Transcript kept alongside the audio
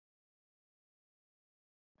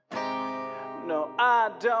No,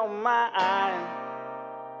 I don't mind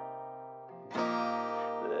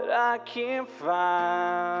that I can't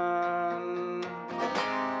find.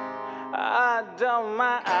 I don't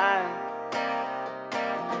mind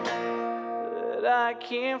that I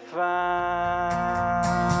can't find.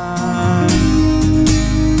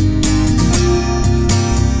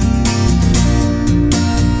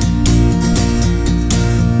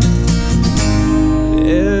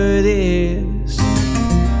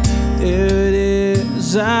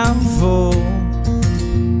 I'm full.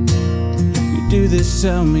 You do this,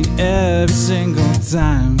 tell me every single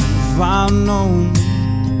time. If I'd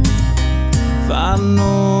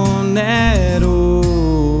known at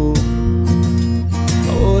all,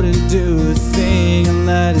 I wouldn't do a thing and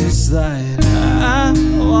let it slide. I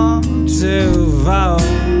want to vow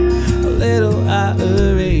a little out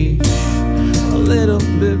of reach, a little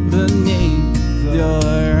bit beneath your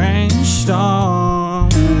rainstorm.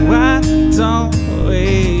 Why don't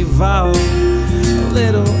we vow a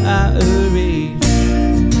little out of reach,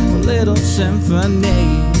 a little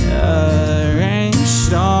symphony of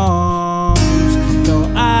rainstorms?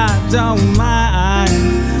 No, I don't mind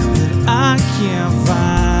that I can't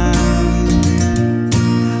find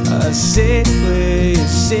a safe way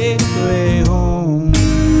home.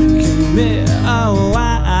 Commit a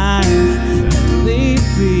wine and leave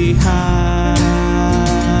behind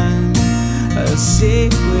a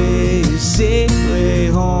safe way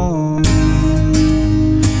home.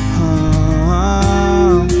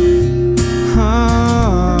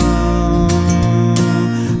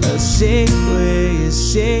 A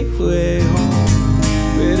safe way home.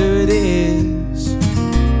 Bitter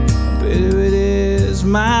it is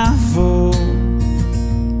my fault.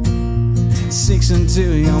 It sinks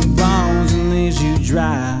into your bones and leaves you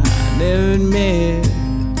dry. Never admit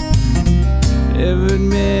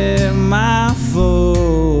my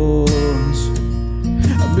faults.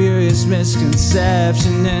 A serious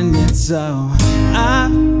misconception in it, so I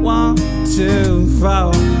want to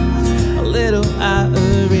fall a little out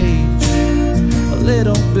of reach, a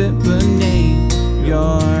little bit beneath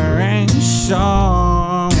your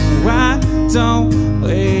rainstorm. Why don't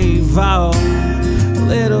we fall a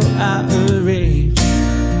little out of reach,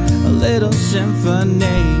 a little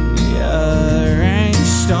symphony of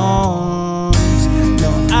rainstorms? No,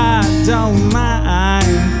 I don't mind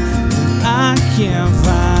that I can't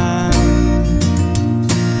find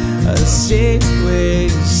a safe way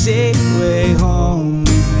home.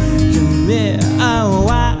 Commit a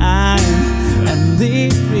wine and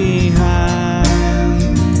leave behind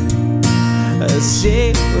a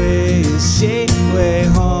safe way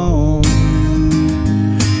home.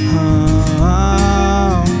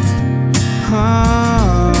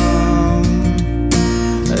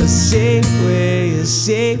 A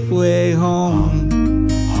safe way home.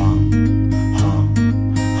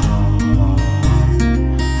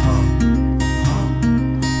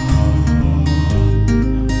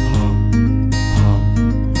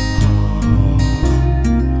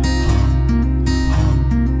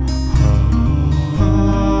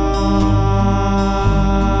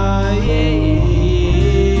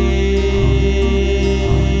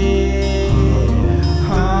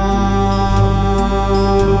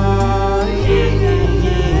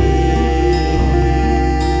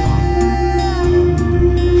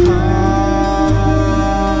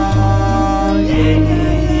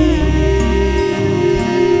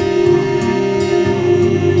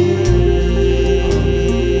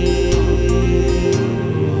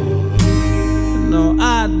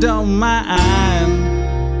 I don't mind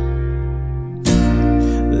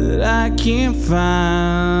that I can't find.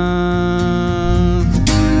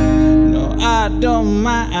 No, I don't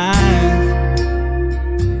mind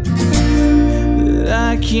that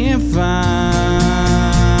I can't find.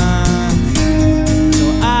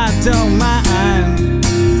 No, I don't mind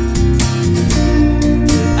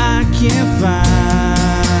that I can't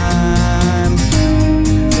find.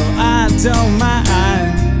 No, I don't mind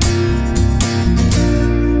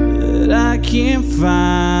I can't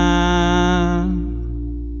find.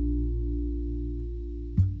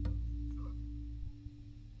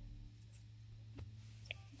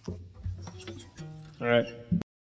 All right.